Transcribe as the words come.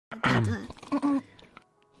SpongeBob.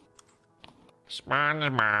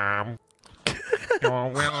 SpongeBob, you're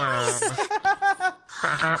Willem.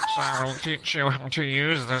 Perhaps I will teach you how to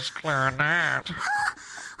use this clarinet.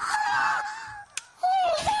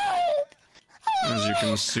 As you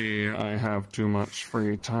can see, I have too much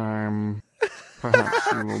free time.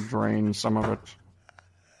 Perhaps you will drain some of it.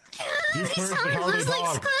 You first, looks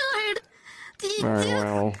like Squidward. Very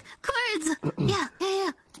well. Cards. Yeah.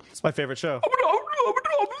 It's my favorite show. Fuck.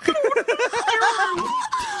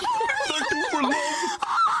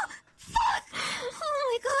 Oh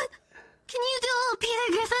my god. Can you do Peter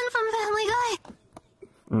Griffin from Family Guy?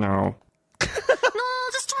 No. No,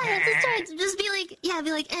 just try it. Just be like,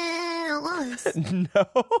 Lois. No.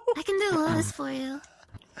 I can do Lois for you.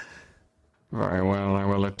 Very well, I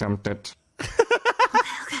will attempt it. Okay.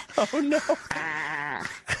 Oh no.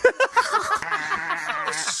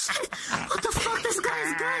 What the fuck? This guy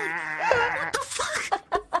is good. What the fuck?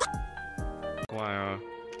 Acquire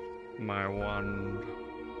my wand.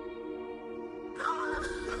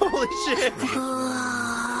 Holy shit.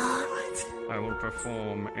 I will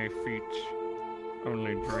perform a feat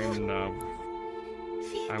only dreamed of.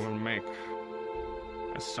 I will make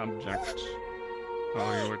a subject.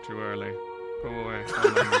 Oh, you were too early. Go away.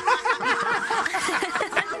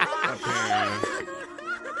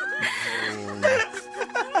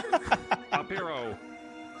 Up hero.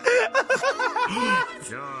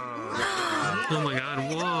 Oh my god,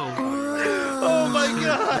 whoa. Oh my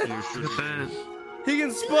god. Look at that. He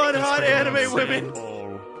can spawn hot anime women.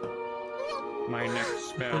 My next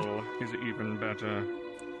spell is even better.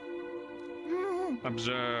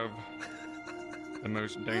 Observe. The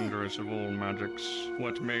most dangerous of all magics.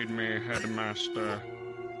 What made me headmaster?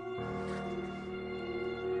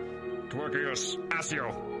 Twerkius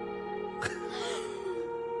Asio.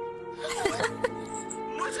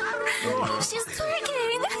 She's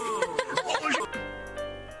twerking.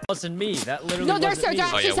 Wasn't me. That literally No, there's wasn't me.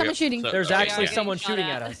 actually someone shooting. There's actually someone shooting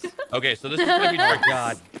at us. Okay, so this is gonna be Oh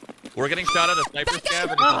god. We're getting shot at a sniper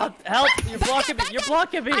scab. Help! You're blocking me. You're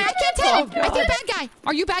blocking me. I can't tell. I see a bad guy.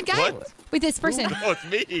 Are you bad guy? What? With this person? No, it's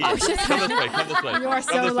me. Oh shit! Come this way. Come this way. You are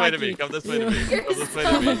Come this way to me. lucky. Come this way to me. Come this way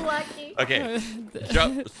to me. Okay.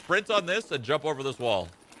 Jump. Sprint on this and jump over this wall.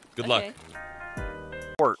 Good luck.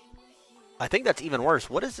 I think that's even worse.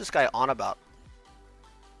 What is this guy on about?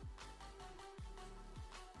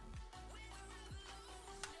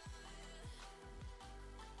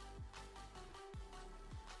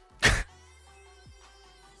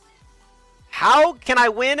 How can I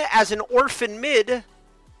win as an orphan mid?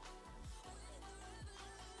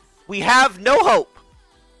 We have no hope.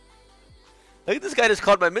 I think this guy just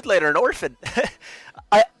called my mid laner an orphan.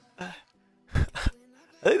 I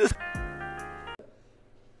think this.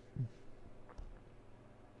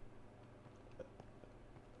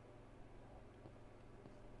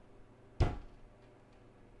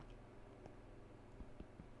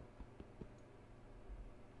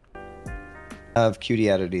 Have cutie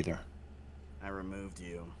added either. I removed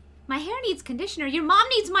you. My hair needs conditioner. Your mom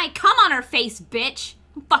needs my cum on her face, bitch.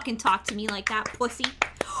 Don't fucking talk to me like that, pussy.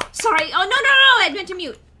 Sorry. Oh, no. I meant to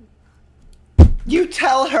mute. You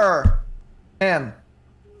tell her! Man.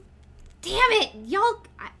 Damn it. Y'all,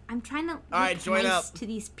 I'm trying to look join nice up to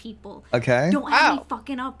these people. Okay. Don't have me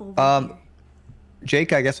fucking up over here.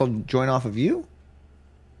 Jake, I guess I'll join off of you.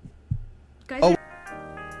 Guys,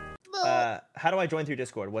 How do I join through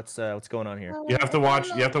Discord? What's going on here? You have to watch.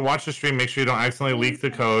 You have to watch the stream. Make sure you don't accidentally leak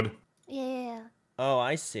the code. Yeah. Oh,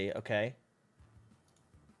 I see. Okay.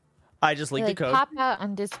 I just leaked the code. Pop out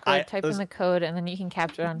on Discord, type in the code, and then you can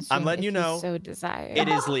capture it on Zoom. I'm letting you know. So desire. It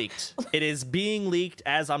is leaked. It is being leaked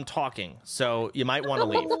as I'm talking, so you might want to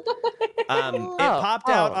leave. It popped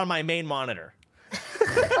out on my main monitor.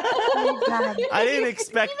 I didn't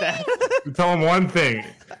expect that. You tell him one thing.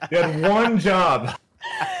 You had one job.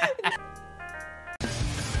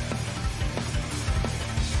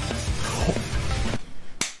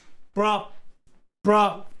 Bruh.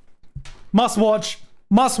 Must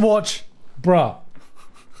watch, bruh.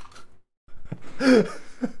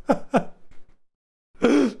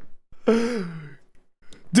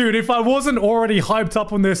 Dude, if I wasn't already hyped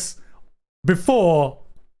up on this before,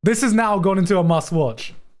 this has now gone into a must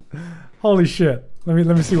watch. Holy shit. Let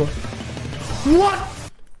me see what.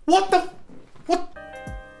 What the? What?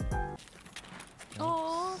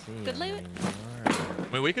 oh, good loot.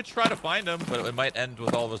 I mean, we could try to find him, but it might end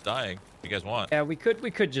with all of us dying. If you guys want? Yeah, we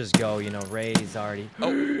could just go. You know, Ray's already. Oh,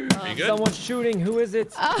 are you good? Someone's shooting. Who is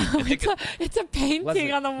it? Oh, it's a painting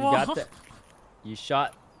Leslie, on the you wall. got the- You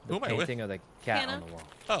shot the Who am I with? painting of the cat Hannah. on the wall.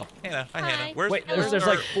 Oh, Hannah. Hi, Hi. Hannah. Where's Wait, there's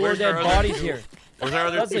like 4 dead bodies here. Where's our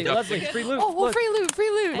other Leslie, two? Leslie, free loot. Oh, Look, free loot, free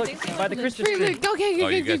loot. look, by the Christmas Free tree. loot. Okay, Oh,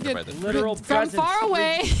 you good, guys good, can buy good. this. Literal From presents. far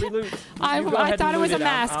away. Free loot. I You go ahead thought and it was a loot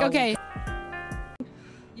mask. I'll- Okay.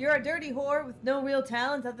 You're a dirty whore with no real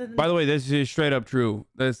talent other than. By the way, this is straight up true.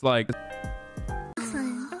 That's like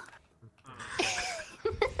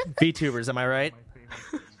VTubers, am I right?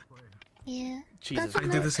 Yeah. Jesus. I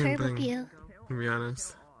did the same thing. To be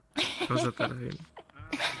honest. I was at that height.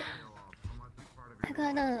 I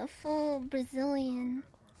got a full Brazilian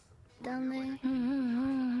down there.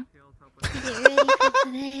 Get ready for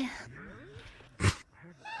today.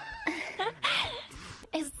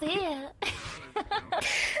 I see it.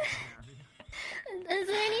 Is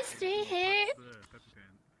there any straight hair?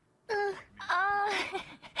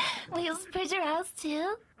 Will you spread your ass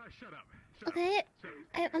too? Okay.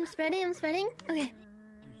 I'm spreading. Okay.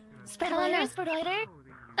 Spread wider.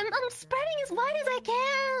 I'm spreading as wide as I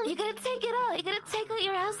can. You gotta take it out. You gotta take out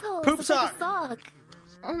your asshole. Poop It's like sock. a sock.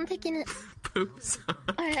 I'm taking it. Poop sock.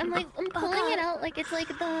 Alright, I'm pulling it out like it's like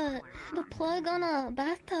the plug on a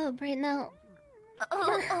bathtub right now.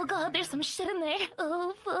 Oh god, there's some shit in there.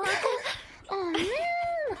 Oh fuck. Oh man.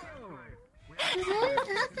 This always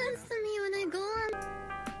happens to me when I go on.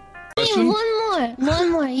 Hey,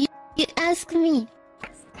 one more. You ask me.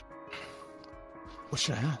 what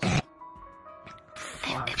should I ask?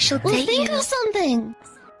 If she'll date you. Think of something.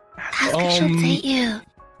 Ask if she'll date you.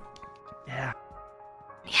 Yeah.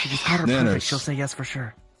 Yeah. Nanners. She'll say yes for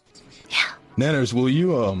sure. Yeah. Nanners, will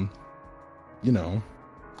you you know,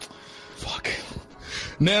 fuck.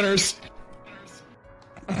 Nanners.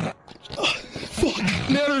 Fuck.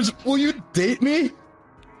 Nanners, will you date me?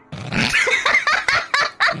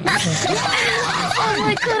 Oh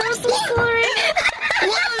my god, I'm so sorry.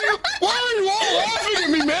 Why are you all laughing at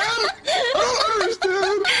me, man? I don't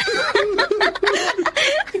understand.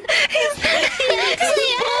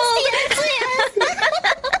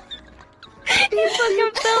 He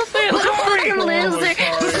fucking fell for it like a fucking loser.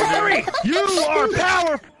 Sorry! You are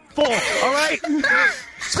powerful, alright?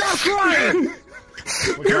 Stop crying!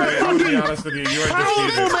 You're to be honest with you, you are Powerful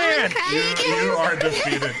defeated. man! You are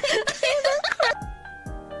defeated.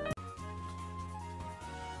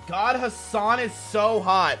 God, Hassan is so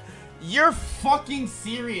hot. You're fucking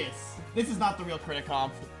serious. This is not the real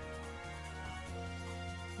Criticom.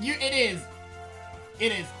 It is.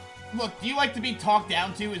 Look, do you like to be talked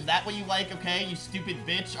down to? Is that what you like, okay? You stupid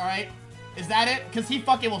bitch, alright? Is that it? Because he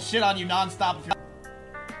fucking will shit on you nonstop.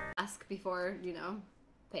 Ask before,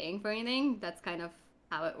 paying for anything. That's kind of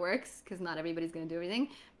how it works, because not everybody's going to do everything.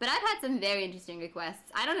 But I've had some very interesting requests.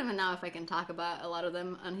 I don't even know if I can talk about a lot of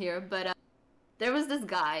them on here, but there was this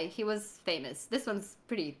guy. He was famous. This one's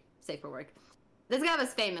pretty safe for work. This guy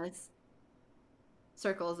was famous.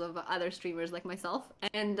 Circles of other streamers like myself.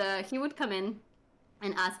 And he would come in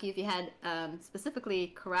and ask you if you had specifically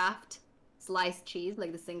Kraft sliced cheese,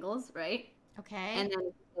 like the singles, right? Okay. And then if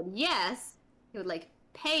you said yes, he would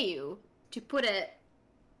pay you to put it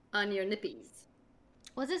on your nippies.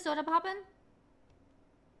 Was it Sodapoppin?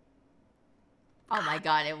 Oh my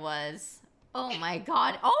god, it was. Oh my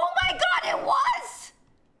god. Oh my god, it was!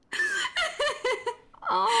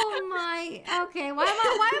 Oh my. Okay, why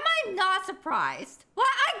am I not surprised? Well,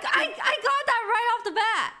 I got that right off the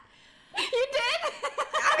bat. You did?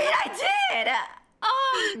 I mean, I did.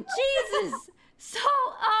 Jesus. So,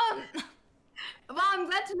 Well, I'm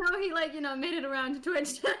glad to know he made it around to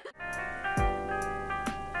Twitch.